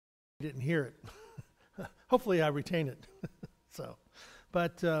didn't hear it. Hopefully I retain it.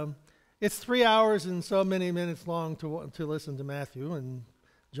 But it's 3 hours and so many minutes long to listen to Matthew and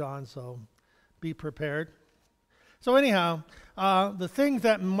John, so be prepared. So anyhow, the thing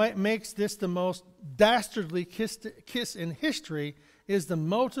that makes this the most dastardly kiss in history is the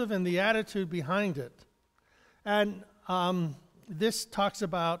motive and the attitude behind it. And this talks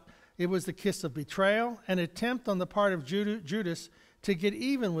about it was the kiss of betrayal, an attempt on the part of Judas to get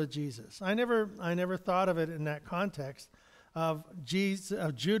even with Jesus. I never thought of it in that context of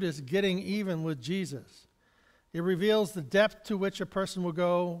Judas getting even with Jesus. It reveals the depth to which a person will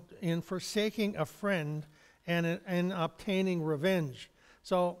go in forsaking a friend and obtaining revenge.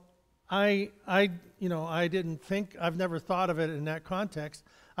 So I've never thought of it in that context.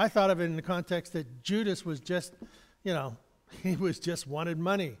 I thought of it in the context that Judas was just, he was just wanted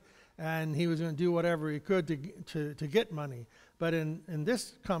money, and he was going to do whatever he could to get money. But in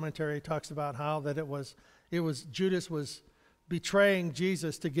this commentary, it talks about how that it was Judas was betraying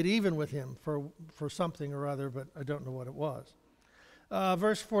Jesus to get even with him for something or other, but I don't know what it was.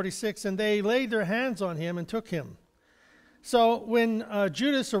 Verse 46, and they laid their hands on him and took him. So when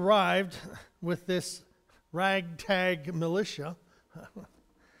Judas arrived with this ragtag militia,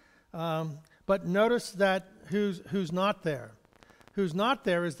 but notice that who's not there. Who's not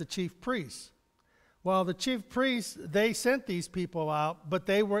there is the chief priests. Well, the chief priests, they sent these people out, but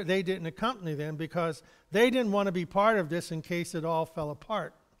they didn't accompany them because they didn't want to be part of this in case it all fell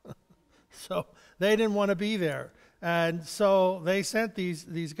apart. So they didn't want to be there. And so they sent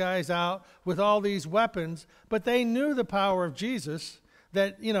these guys out with all these weapons, but they knew the power of Jesus,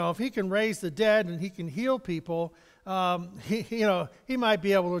 that, if he can raise the dead and he can heal people, he might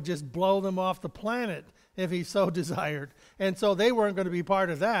be able to just blow them off the planet if he so desired. And so they weren't going to be part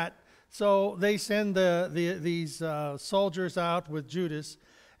of that. So they send these soldiers out with Judas.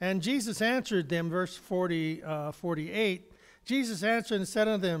 And Jesus answered them, verse 48, Jesus answered and said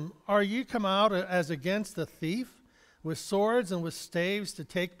unto them, are ye come out as against a thief, with swords and with staves to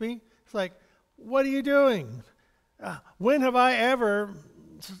take me? It's like, what are you doing? When have I ever,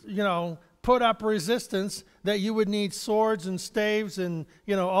 put up resistance that you would need swords and staves and,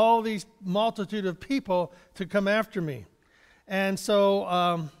 all these multitude of people to come after me? And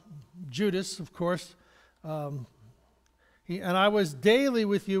so Judas, of course, and I was daily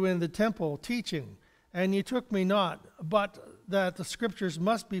with you in the temple teaching, and you took me not, but that the scriptures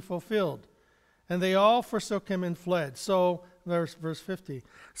must be fulfilled. And they all forsook him and fled. So, verse 50.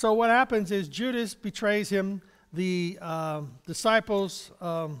 So what happens is Judas betrays him. The disciples,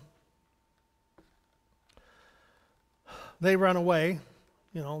 they run away.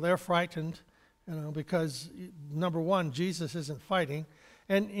 They're frightened, because, number one, Jesus isn't fighting.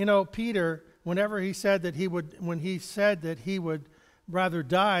 And, Peter, whenever he said that he would rather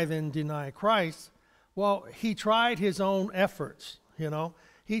die than deny Christ, well, he tried his own efforts,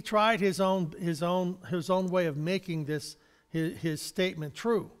 He tried his own way of making this his statement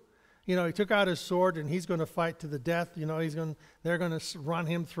true. He took out his sword and he's going to fight to the death. They're going to run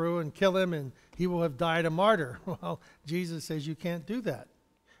him through and kill him, and he will have died a martyr. Well, Jesus says you can't do that.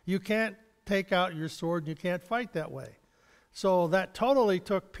 You can't take out your sword. You can't fight that way. So that totally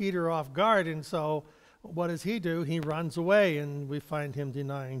took Peter off guard, and so what does he do? He runs away, and we find him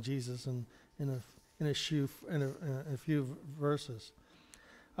denying Jesus in a few verses.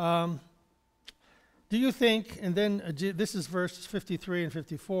 Do you think, and then this is verses 53 and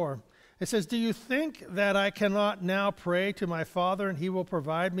 54, it says, do you think that I cannot now pray to my Father and he will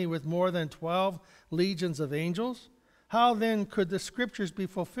provide me with more than 12 legions of angels? How then could the scriptures be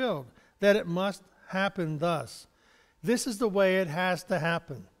fulfilled, that it must happen thus? This is the way it has to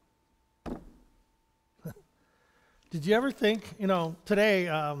happen. Did you ever think, today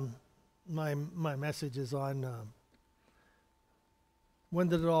my message is on when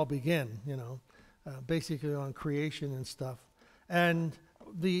did it all begin, basically on creation and stuff. And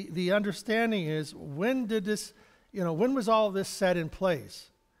the understanding is, when did this, when was all this set in place?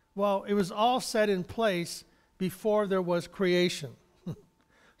 Well, it was all set in place before there was creation.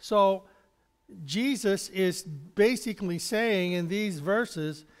 So Jesus is basically saying in these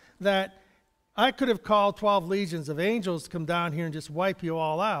verses that I could have called 12 legions of angels to come down here and just wipe you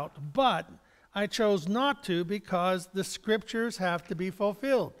all out, but I chose not to because the scriptures have to be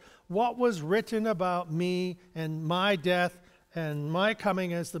fulfilled. What was written about me and my death and my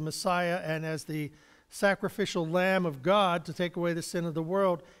coming as the Messiah and as the sacrificial Lamb of God to take away the sin of the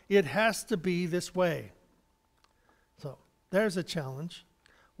world, it has to be this way. So there's a challenge.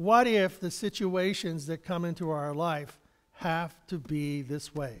 What if the situations that come into our life have to be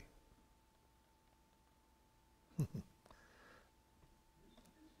this way?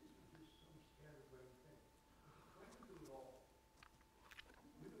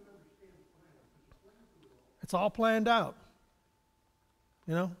 It's all planned out.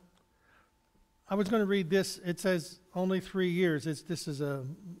 You know? I was going to read this. It says only 3 years. This is a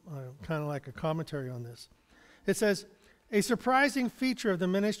kind of like a commentary on this. It says, a surprising feature of the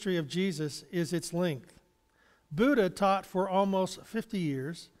ministry of Jesus is its length. Buddha taught for almost 50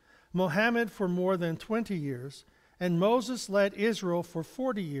 years, Mohammed for more than 20 years, and Moses led Israel for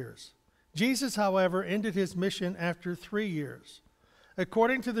 40 years. Jesus, however, ended his mission after 3 years.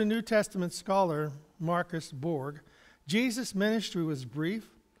 According to the New Testament scholar Marcus Borg, Jesus' ministry was brief,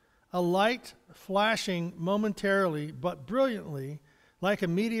 a light flashing momentarily but brilliantly like a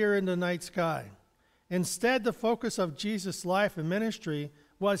meteor in the night sky. Instead, the focus of Jesus' life and ministry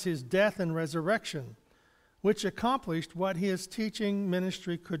was his death and resurrection, which accomplished what his teaching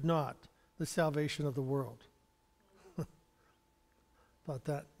ministry could not, the salvation of the world. Thought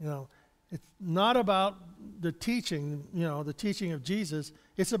that, it's not about the teaching, the teaching of Jesus.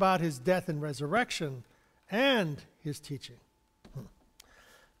 It's about his death and resurrection and his teaching.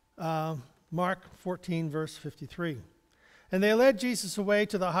 Mark 14, verse 53. And they led Jesus away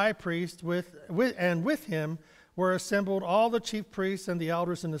to the high priest, and with him were assembled all the chief priests and the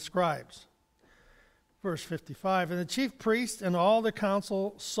elders and the scribes. Verse 55, and the chief priests and all the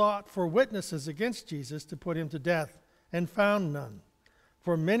council sought for witnesses against Jesus to put him to death, and found none.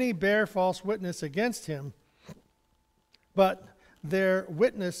 For many bear false witness against him, but their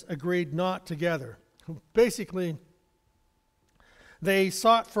witness agreed not together. Basically, they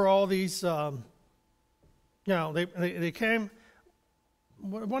sought for all these, they came.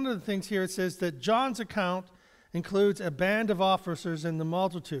 One of the things here, it says that John's account includes a band of officers in the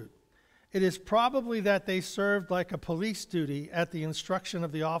multitude. It is probably that they served like a police duty at the instruction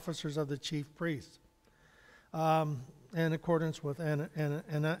of the officers of the chief priests, in accordance with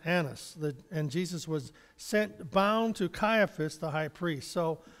Annas. And Jesus was bound to Caiaphas, the high priest.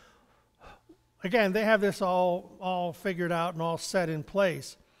 So, again, they have this all figured out and all set in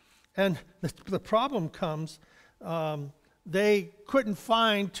place. And the problem comes, they couldn't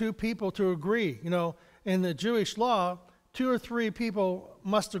find two people to agree. In the Jewish law, 2 or 3 people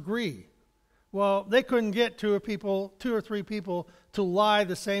must agree. Well, they couldn't get 2 or 3 people to lie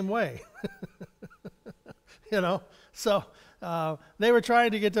the same way. So they were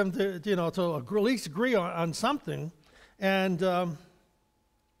trying to get them to at least agree on something. And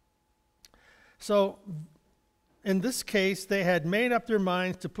so in this case, they had made up their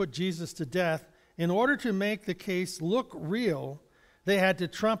minds to put Jesus to death. In order to make the case look real, they had to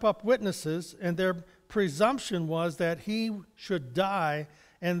trump up witnesses, and their presumption was that he should die,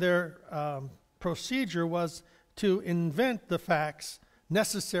 and their procedure was to invent the facts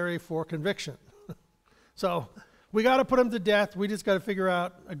necessary for conviction. So we got to put him to death. We just got to figure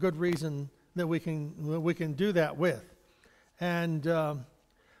out a good reason that we can do that with. And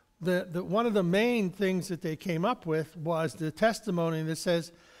one of the main things that they came up with was the testimony that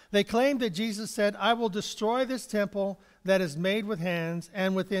says, they claimed that Jesus said, I will destroy this temple that is made with hands,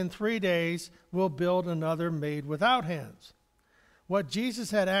 and within 3 days will build another made without hands. What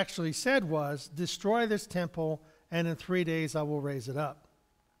Jesus had actually said was, destroy this temple, and in 3 days I will raise it up.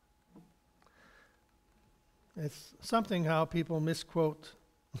 It's something how people misquote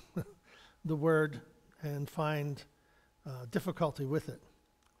the word and find difficulty with it.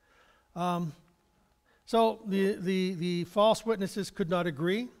 So the false witnesses could not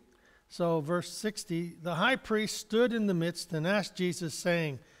agree. So verse 60, the high priest stood in the midst and asked Jesus,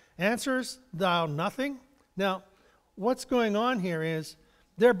 saying, answerest thou nothing? Now, what's going on here is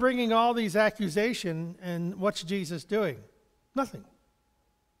they're bringing all these accusations, and what's Jesus doing? Nothing.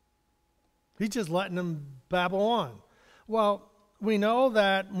 He's just letting them babble on. Well, we know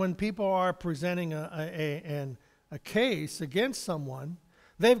that when people are presenting a case against someone,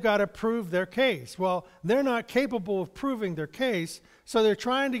 they've got to prove their case. Well, they're not capable of proving their case, so they're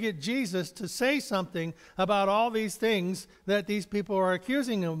trying to get Jesus to say something about all these things that these people are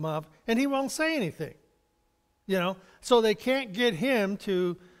accusing him of, and he won't say anything. So they can't get him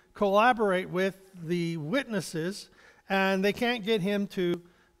to collaborate with the witnesses, and they can't get him to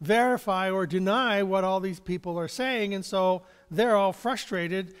verify or deny what all these people are saying, and so they're all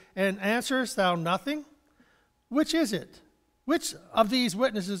frustrated. And answerest thou nothing? Which is it? Which of these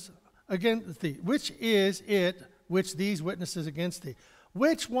witnesses against thee? Which is it which these witnesses against thee?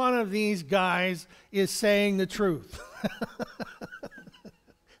 Which one of these guys is saying the truth?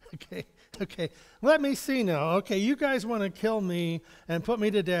 Okay. Let me see now. Okay, you guys want to kill me and put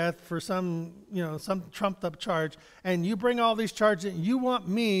me to death for some trumped up charge, and you bring all these charges, and you want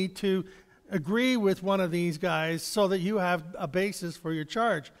me to agree with one of these guys so that you have a basis for your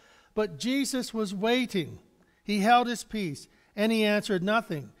charge. But Jesus was waiting. He held his peace, and he answered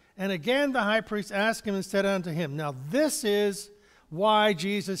nothing. And again the high priest asked him and said unto him, now this is why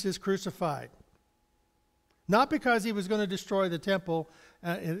Jesus is crucified. Not because he was going to destroy the temple,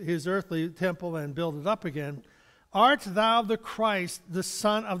 his earthly temple, and build it up again. Art thou the Christ, the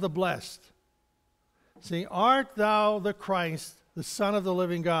Son of the Blessed? See, art thou the Christ, the Son of the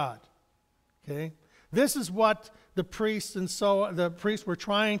living God? Okay? This is what the priests the priests were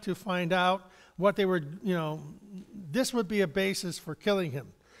trying to find out. What they were, this would be a basis for killing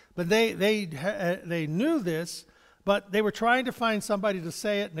him. But they knew this, but they were trying to find somebody to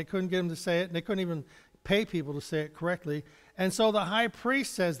say it, and they couldn't get him to say it, and they couldn't even pay people to say it correctly. And so the high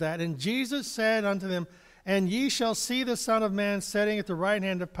priest says that, and Jesus said unto them, and ye shall see the Son of Man sitting at the right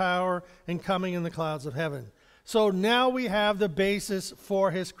hand of power and coming in the clouds of heaven. So now we have the basis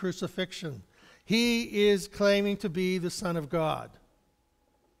for his crucifixion. He is claiming to be the Son of God.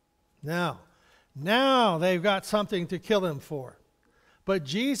 Now they've got something to kill him for. But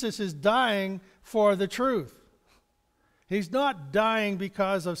Jesus is dying for the truth. He's not dying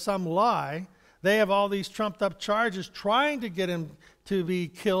because of some lie. They have all these trumped up charges trying to get him to be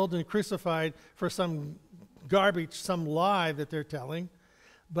killed and crucified for some garbage, some lie that they're telling.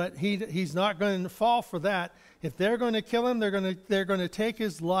 But he's not going to fall for that. If they're going to kill him, they're going to take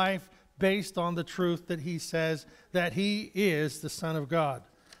his life based on the truth that he says that he is the Son of God.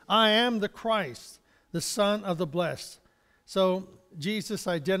 I am the Christ, the Son of the Blessed. So Jesus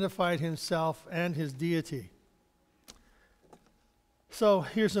identified himself and his deity. So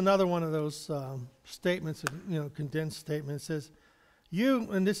here's another one of those statements, condensed statements. It says,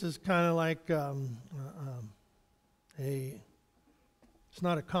 and this is kind of like it's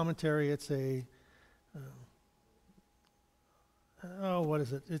not a commentary, it's what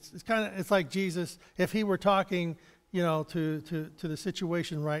is it? It's like Jesus, if he were talking, to the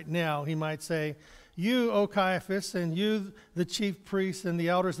situation right now, he might say, you, O Caiaphas, and you, the chief priests and the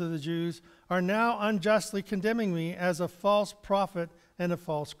elders of the Jews, are now unjustly condemning me as a false prophet and a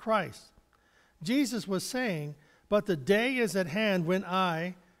false Christ. Jesus was saying, but the day is at hand when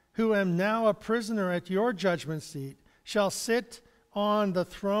I, who am now a prisoner at your judgment seat, shall sit on the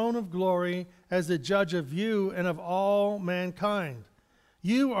throne of glory as the judge of you and of all mankind.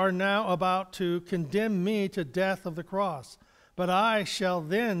 You are now about to condemn me to death of the cross, but I shall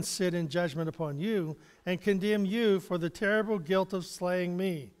then sit in judgment upon you and condemn you for the terrible guilt of slaying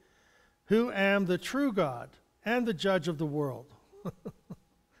me, who am the true God and the judge of the world.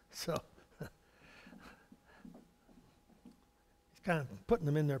 So, he's kind of putting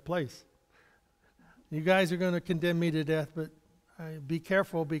them in their place. You guys are going to condemn me to death, but be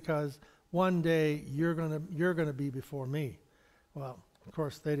careful because one day you're going to be before me. Well, of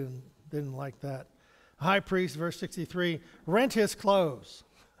course, they didn't like that. High priest, verse 63, rent his clothes.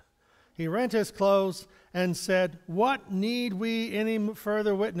 He rent his clothes and said, what need we any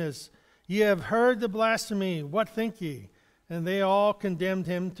further witness? Ye have heard the blasphemy. What think ye? And they all condemned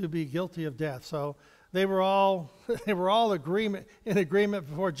him to be guilty of death. So they were all in agreement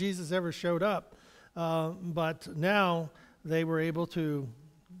before Jesus ever showed up. But now they were able to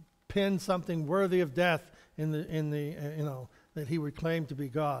pin something worthy of death that he would claim to be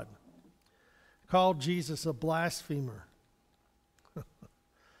God. Called Jesus a blasphemer.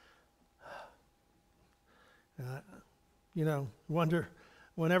 Wonder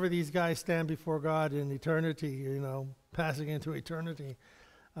whenever these guys stand before God in eternity, passing into eternity,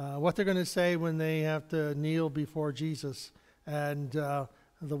 what they're going to say when they have to kneel before Jesus. And the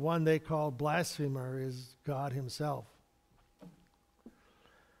one they call blasphemer is God himself.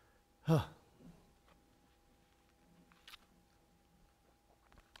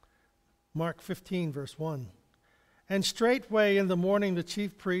 Mark 15, verse 1. And straightway in the morning the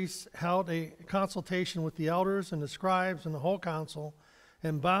chief priests held a consultation with the elders and the scribes and the whole council,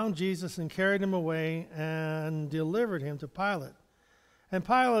 and bound Jesus and carried him away and delivered him to Pilate. And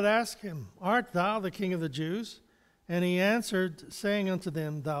Pilate asked him, art thou the king of the Jews? And he answered, saying unto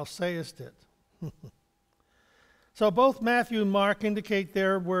them, thou sayest it. So both Matthew and Mark indicate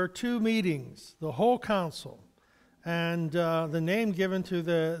there were two meetings, the whole council, and the name given to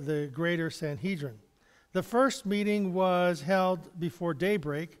the greater Sanhedrin. The first meeting was held before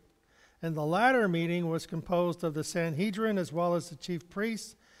daybreak, and the latter meeting was composed of the Sanhedrin as well as the chief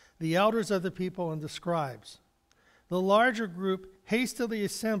priests, the elders of the people, and the scribes. The larger group hastily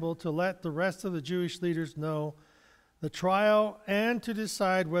assembled to let the rest of the Jewish leaders know the trial and to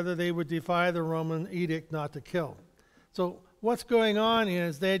decide whether they would defy the Roman edict not to kill. So what's going on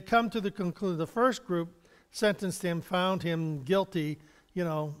is they had come to the conclusion. The first group sentenced him, found him guilty,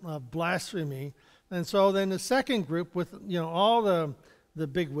 of blasphemy. And so then the second group with, all the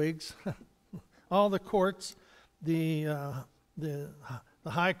bigwigs, all the courts, the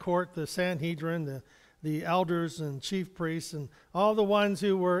high court, the Sanhedrin, the elders and chief priests, and all the ones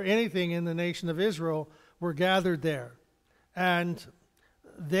who were anything in the nation of Israel were gathered there. And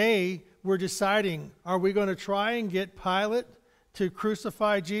they were deciding, are we going to try and get Pilate to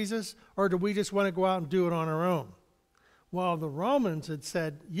crucify Jesus, or do we just want to go out and do it on our own? Well, the Romans had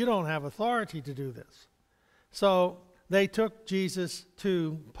said, you don't have authority to do this. So they took Jesus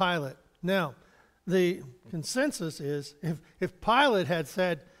to Pilate. Now, the consensus is, if Pilate had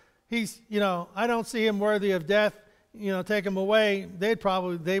said, I don't see him worthy of death, take him away, they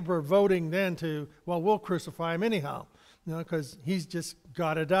were voting then to, well, we'll crucify him anyhow, because he's just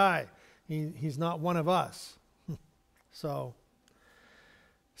got to die. He's not one of us. So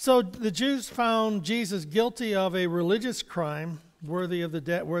the Jews found Jesus guilty of a religious crime worthy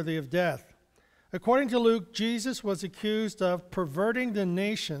of death. According to Luke, Jesus was accused of perverting the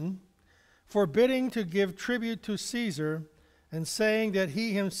nation, forbidding to give tribute to Caesar, and saying that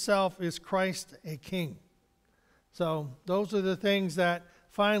he himself is Christ, a king. So those are the things that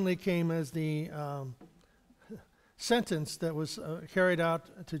finally came as the sentence that was carried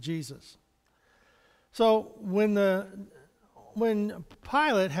out to Jesus. So when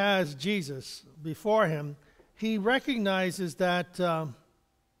Pilate has Jesus before him, he recognizes that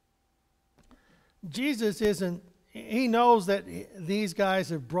Jesus isn't, he knows that these guys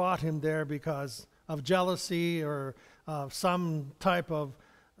have brought him there because of jealousy or some type of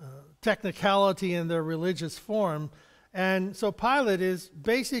technicality in their religious form. And so Pilate is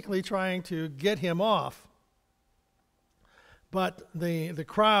basically trying to get him off. But the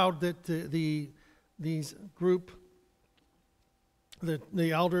crowd that these group,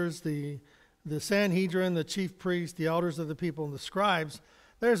 the elders, the Sanhedrin, the chief priests, the elders of the people, and the scribes,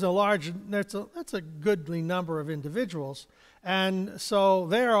 that's a goodly number of individuals. And so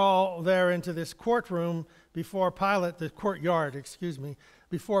they're all there into this courtroom before Pilate, the courtyard,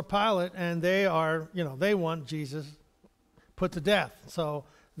 before Pilate, and they are, they want Jesus put to death. So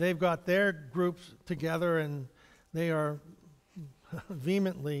they've got their groups together, and they are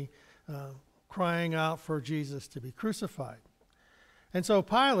vehemently crying out for Jesus to be crucified. And so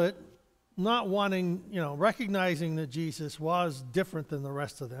Pilate, not wanting, recognizing that Jesus was different than the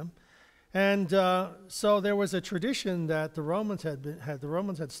rest of them, and so there was a tradition that the Romans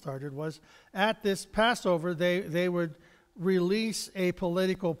had started, was at this Passover they would release a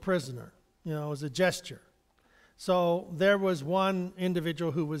political prisoner, as a gesture. So there was one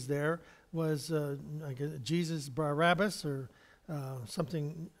individual who was there, was I guess Jesus Barabbas or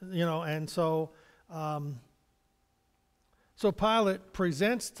something, and so Pilate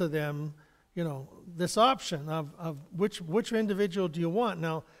presents to them, this option of which individual do you want.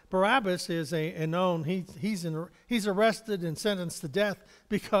 Now, Barabbas is a known, he's arrested and sentenced to death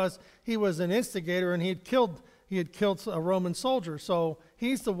because he was an instigator and he had killed a Roman soldier. So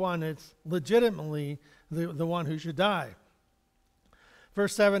he's the one that's legitimately the one who should die.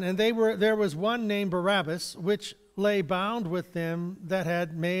 Verse 7, and there was one named Barabbas, which lay bound with them that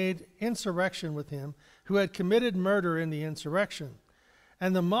had made insurrection with him, who had committed murder in the insurrection.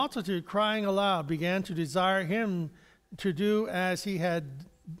 And the multitude, crying aloud, began to desire him to do as he had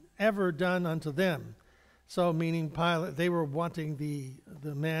ever done unto them. So, meaning Pilate, they were wanting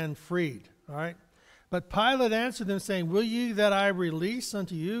the man freed. All right? But Pilate answered them, saying, will ye that I release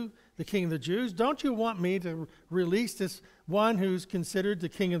unto you the king of the Jews? Don't you want me to release this one who's considered the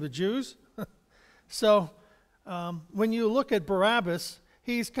king of the Jews? So, when you look at Barabbas,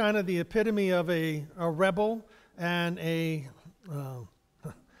 he's kind of the epitome of a rebel and a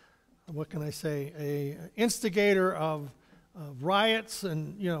instigator of riots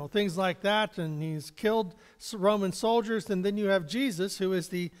and things like that, and he's killed Roman soldiers. And then you have Jesus, who is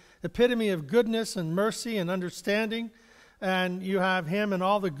the epitome of goodness and mercy and understanding, and you have him and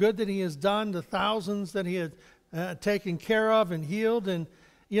all the good that he has done, the thousands that he had taken care of and healed. And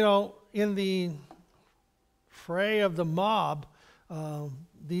in the fray of the mob,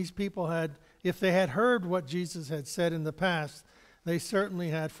 these people had, if they had heard what Jesus had said in the past, they certainly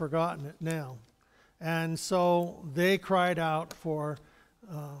had forgotten it now. And so they cried out for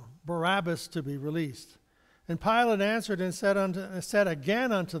Barabbas to be released. And Pilate answered and said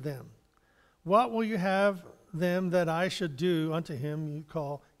again unto them, what will you have them that I should do unto him you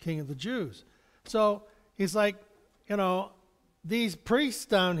call King of the Jews? So he's like, these priests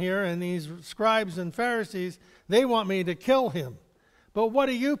down here and these scribes and Pharisees, they want me to kill him. But what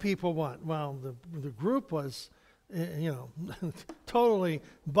do you people want? Well, the group was totally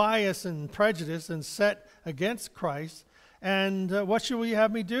biased and prejudiced and set against Christ. And what should we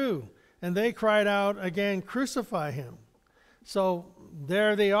have me do? And they cried out again, crucify him. So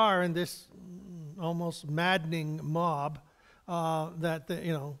there they are in this almost maddening mob.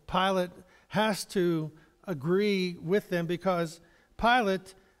 Pilate has to agree with them, because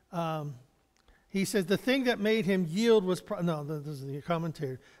Pilate, he says, the thing that made him yield was, this is the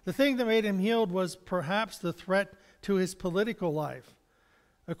commentator, the thing that made him yield was perhaps the threat to his political life.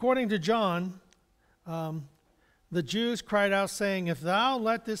 According to John, the Jews cried out, saying, if thou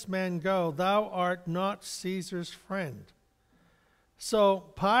let this man go, thou art not Caesar's friend. So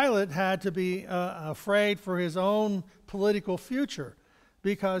Pilate had to be afraid for his own political future,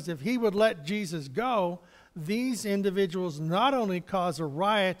 because if he would let Jesus go, these individuals not only cause a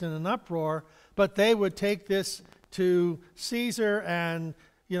riot and an uproar, but they would take this to Caesar, and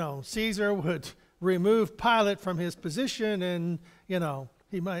Caesar would remove Pilate from his position, and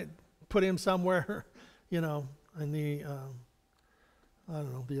he might put him somewhere in the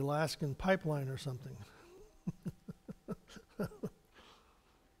the Alaskan pipeline or something.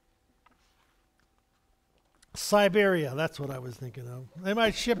 Siberia, that's what I was thinking of. They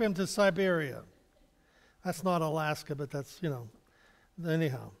might ship him to Siberia. That's not Alaska, but that's,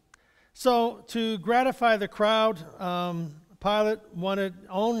 anyhow. So to gratify the crowd, Pilate wanted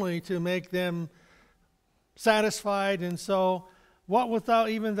only to make them satisfied, and so, what wilt thou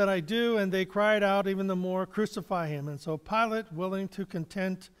even that I do? And they cried out even the more, crucify him. And so Pilate, willing to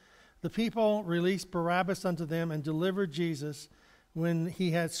content the people, released Barabbas unto them and delivered Jesus when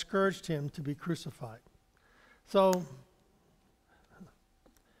he had scourged him to be crucified. So,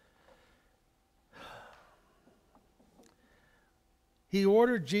 he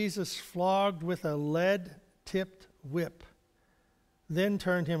ordered Jesus flogged with a lead-tipped whip, then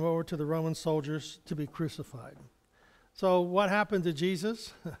turned him over to the Roman soldiers to be crucified. So what happened to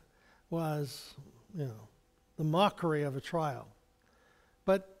Jesus was, the mockery of a trial.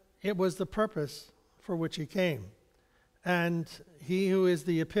 But it was the purpose for which he came. And he who is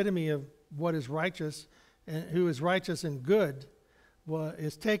the epitome of what is righteous, and who is righteous and good,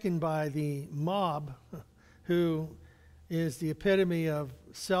 is taken by the mob, who is the epitome of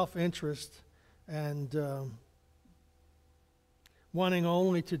self-interest and wanting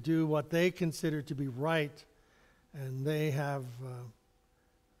only to do what they consider to be right, and they have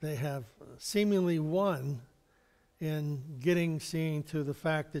seemingly won in seeing to the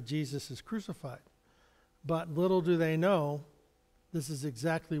fact that Jesus is crucified. But little do they know, this is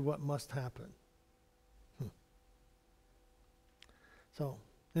exactly what must happen. So,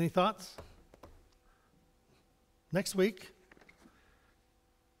 any thoughts? Next week,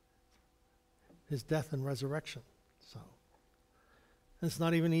 his death and resurrection. So, it's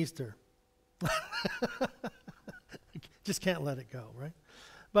not even Easter. Just can't let it go, right?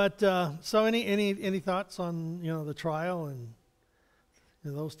 But so, any thoughts on the trial and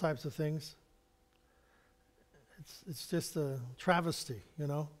those types of things? It's just a travesty,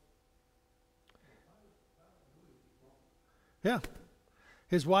 Yeah.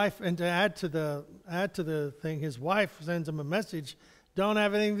 His wife, and to add to the thing, his wife sends him a message, don't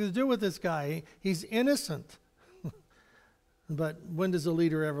have anything to do with this guy. He's innocent. But when does a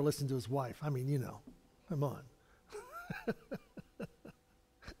leader ever listen to his wife? I mean, come on.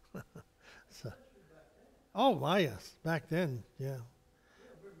 Oh, my, yes. Back then, yeah.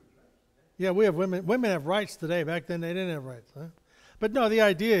 Yeah, we have women. Women have rights today. Back then, they didn't have rights. Huh? But no, the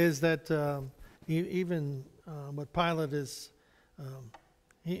idea is that even what Pilate is,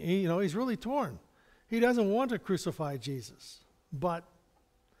 he's really torn. He doesn't want to crucify Jesus, but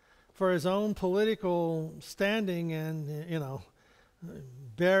for his own political standing and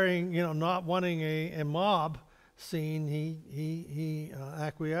bearing, not wanting a mob scene, he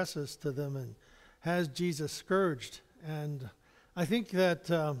acquiesces to them and has Jesus scourged. And I think that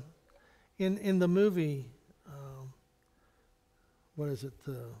in the movie, what is it,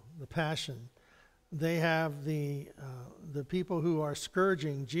 the Passion, they have the people who are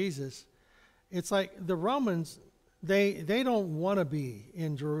scourging Jesus. It's like the Romans, they don't want to be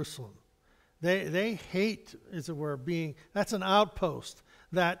in Jerusalem. They hate, as it were, that's an outpost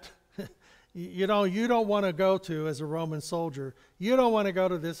that you don't want to go to as a Roman soldier. You don't want to go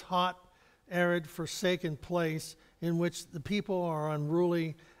to this hot, arid, forsaken place in which the people are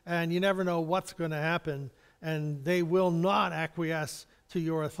unruly and you never know what's going to happen, and they will not acquiesce to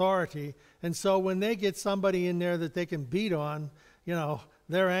your authority. And so when they get somebody in there that they can beat on,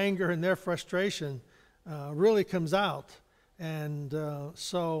 their anger and their frustration really comes out. And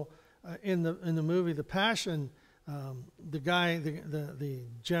so in the movie The Passion, the guy, the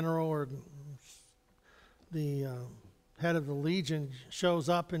general or the head of the legion shows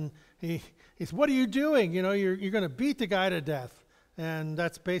up, and he says, "What are you doing? You're going to beat the guy to death." And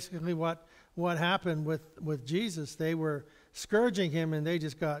that's basically what happened with Jesus. They were scourging him, and they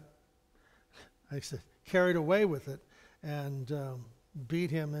just got, like I said, carried away with it. and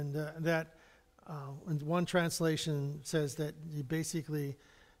beat him. And in one translation says that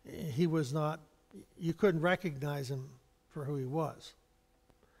he was not, you couldn't recognize him for who he was.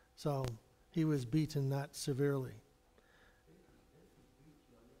 So he was beaten that severely.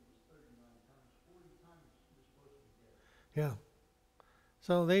 Yeah.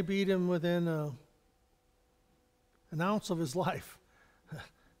 So they beat him within an ounce of his life,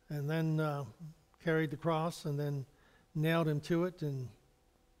 and then carried the cross, and then nailed him to it. And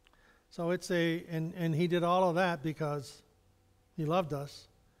so and he did all of that because he loved us,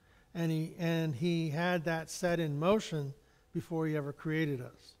 and he had that set in motion before he ever created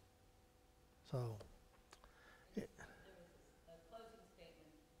us. So.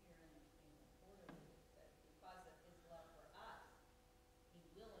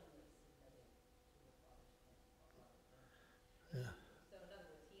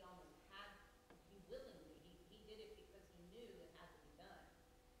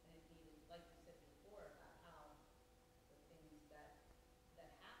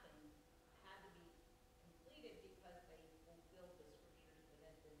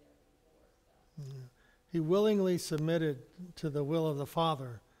 He willingly submitted to the will of the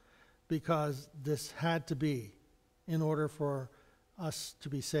Father because this had to be in order for us to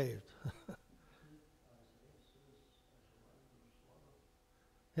be saved.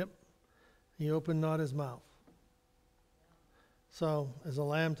 Yep. He opened not his mouth. So, as a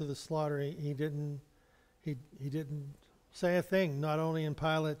lamb to the slaughter, he didn't say a thing, not only in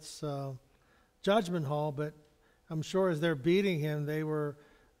Pilate's judgment hall, but I'm sure as they're beating him, they were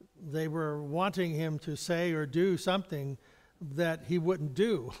wanting him to say or do something that he wouldn't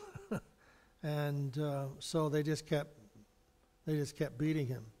do. And so they just kept beating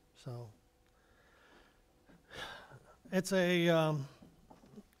him. So it's a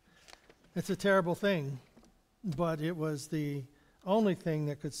terrible thing, but it was the only thing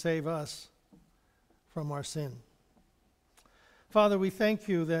that could save us from our sin. Father, we thank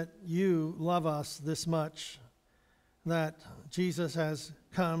you that you love us this much, that Jesus has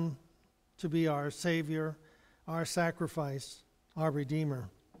come to be our Savior, our sacrifice, our Redeemer.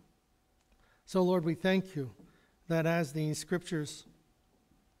 So, Lord, we thank you that as these scriptures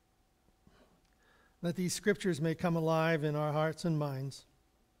may come alive in our hearts and minds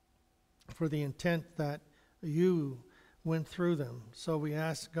for the intent that you went through them. So we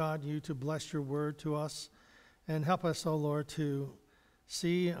ask, God, you to bless your word to us and help us, oh Lord, to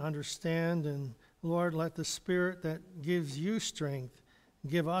see, understand, and Lord, let the Spirit that gives you strength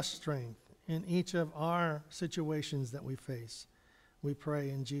give us strength in each of our situations that we face. We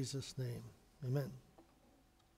pray in Jesus' name. Amen.